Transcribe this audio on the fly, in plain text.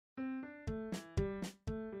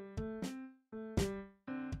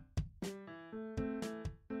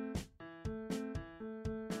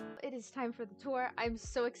it's time for the tour. I'm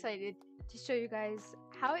so excited to show you guys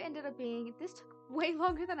how it ended up being. This took way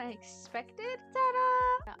longer than I expected.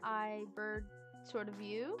 Ta-da! Eye bird sort of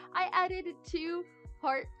view. I added 2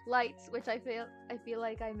 heart lights, which I feel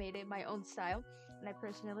like I made it my own style, and I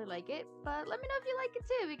personally like it. But let me know if you like it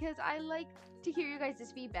too, because I like to hear you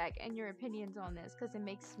guys' feedback and your opinions on this, because it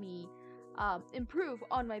makes me improve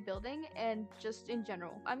on my building and just in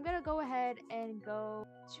general. I'm gonna go ahead and go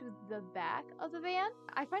to the back of the van.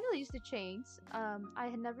 I finally used the chains. I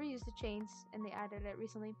had never used the chains and they added it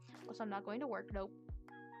recently. Also, I'm not going to work. Nope.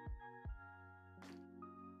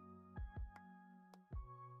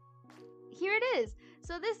 Here it is.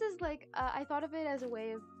 So this is like, I thought of it as a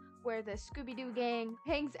way of where the Scooby-Doo gang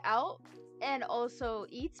hangs out and also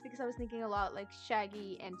eats, because I was thinking a lot like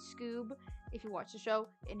Shaggy and Scoob, if you watch the show,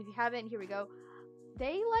 and if you haven't, here we go.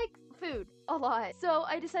 They like food a lot. So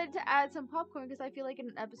I decided to add some popcorn, because I feel like in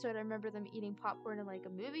an episode I remember them eating popcorn in like a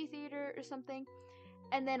movie theater or something.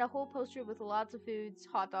 And then a whole poster with lots of foods,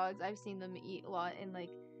 hot dogs. I've seen them eat a lot in like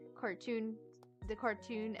the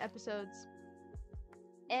cartoon episodes.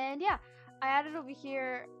 And yeah, I added over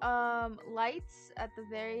here lights at the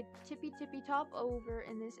very tippy top over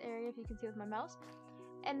in this area, if you can see with my mouse.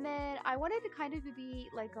 And then I wanted to kind of be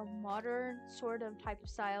like a modern sort of type of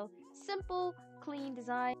style. Simple, clean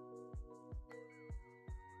design.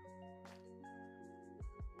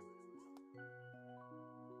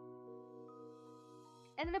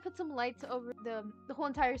 And then I put some lights over the whole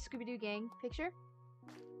entire Scooby-Doo gang picture.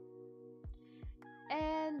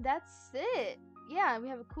 And that's it. Yeah, we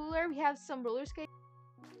have a cooler. We have some roller skates.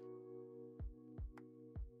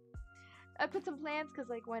 I put some plants because,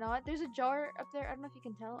 like, why not? There's a jar up there. I don't know if you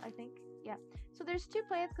can tell, I think. Yeah. So there's 2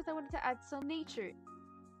 plants because I wanted to add some nature.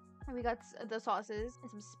 And we got the sauces and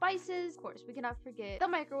some spices. Of course, we cannot forget the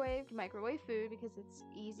microwave food because it's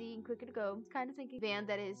easy and quicker to go. It's kind of thinking van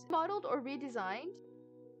that is modeled or redesigned.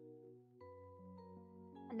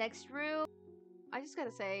 Next room. I just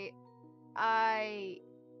gotta say, I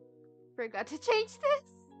forgot to change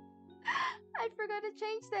this. I forgot to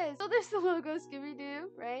change this. So there's the logo Scooby-Doo,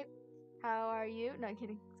 right? How are you? No, I'm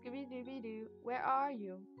kidding. Scooby-Dooby-Doo, where are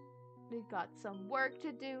you? We've got some work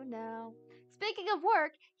to do now. Speaking of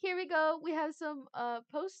work, here we go. We have some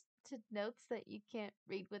post-it notes that you can't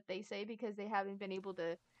read what they say because they haven't been able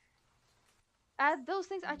to add those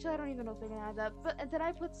things. Actually, I don't even know if they're gonna add that. But then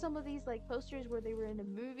I put some of these like posters where they were in the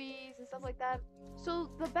movies and stuff like that.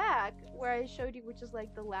 So the back where I showed you, which is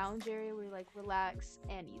like the lounge area where you like relax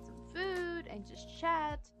and eat some food and just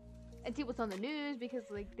chat and see what's on the news, because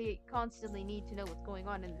like they constantly need to know what's going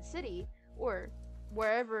on in the city or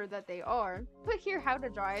wherever that they are. Put here how to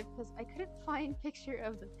drive because I couldn't find picture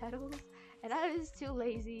of the pedals and I was too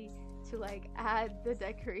lazy to like add the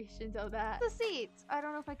decorations of that. The seats, I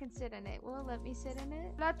don't know if I can sit in it. Will it let me sit in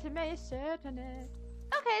it? Let me sit in it.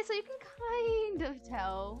 Okay, so you can kind of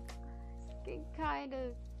tell. You can kind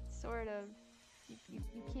of, sort of, you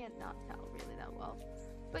can't not tell really that well.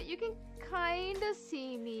 But you can kind of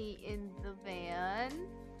see me in the van.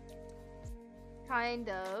 Kind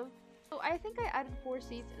of. So I think I added 4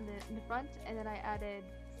 seats in the front, and then I added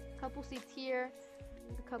a couple seats here,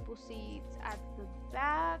 a couple seats at the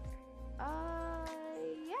back.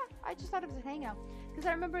 Yeah, I just thought it was a hangout because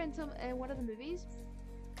I remember in one of the movies,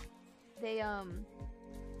 they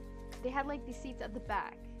had like these seats at the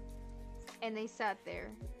back, and they sat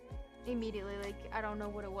there immediately. Like, I don't know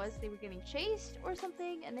what it was. They were getting chased or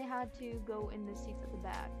something, and they had to go in the seats at the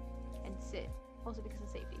back and sit, also because of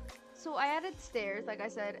safety. So I added stairs, like I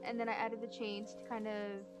said, and then I added the chains to kind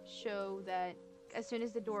of show that as soon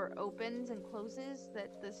as the door opens and closes,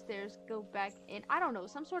 that the stairs go back in. I don't know,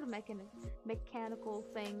 some sort of mechanical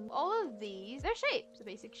thing. All of these, they're shapes, the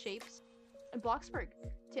basic shapes in Bloxburg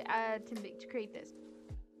to create this.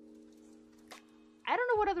 I don't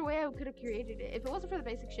know what other way I could have created it. If it wasn't for the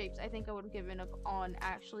basic shapes, I think I would have given up on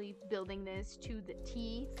actually building this to the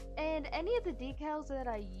T. And any of the decals that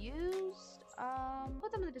I used,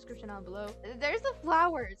 put them in the description down below. There's the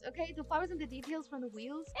flowers, okay? The flowers and the details from the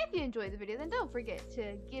wheels. If you enjoyed the video, then don't forget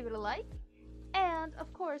to give it a like. And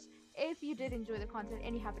of course, if you did enjoy the content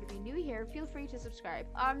and you happen to be new here, feel free to subscribe.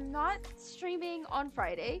 I'm not streaming on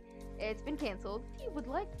Friday. It's been canceled. If you would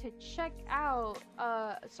like to check out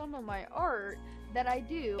some of my art that I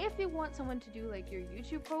do, if you want someone to do like your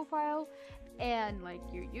YouTube profile and like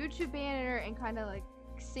your YouTube banner and kind of like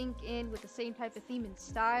sync in with the same type of theme and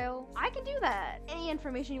style, I can do that. Any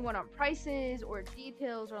information you want on prices or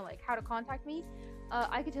details or like how to contact me,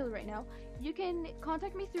 I can tell you right now. You can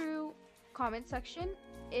contact me through comment section.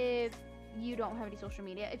 If you don't have any social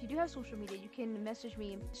media. If you do have social media, you can message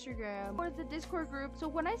me on Instagram or the Discord group. So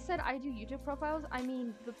when I said I do YouTube profiles, I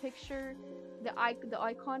mean the picture, the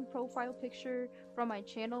icon profile picture from my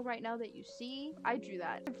channel right now that you see. I drew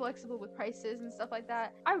that. I'm flexible with prices and stuff like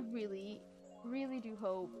that. I really do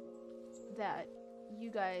hope that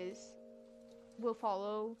you guys will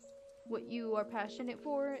follow what you are passionate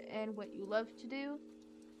for and what you love to do,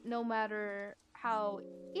 no matter how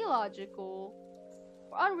illogical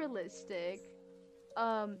or unrealistic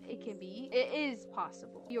it can be. It is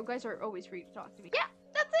possible. You guys are always free to talk to me. Yeah,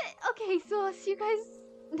 that's it. Okay, so I'll see you guys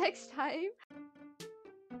next time.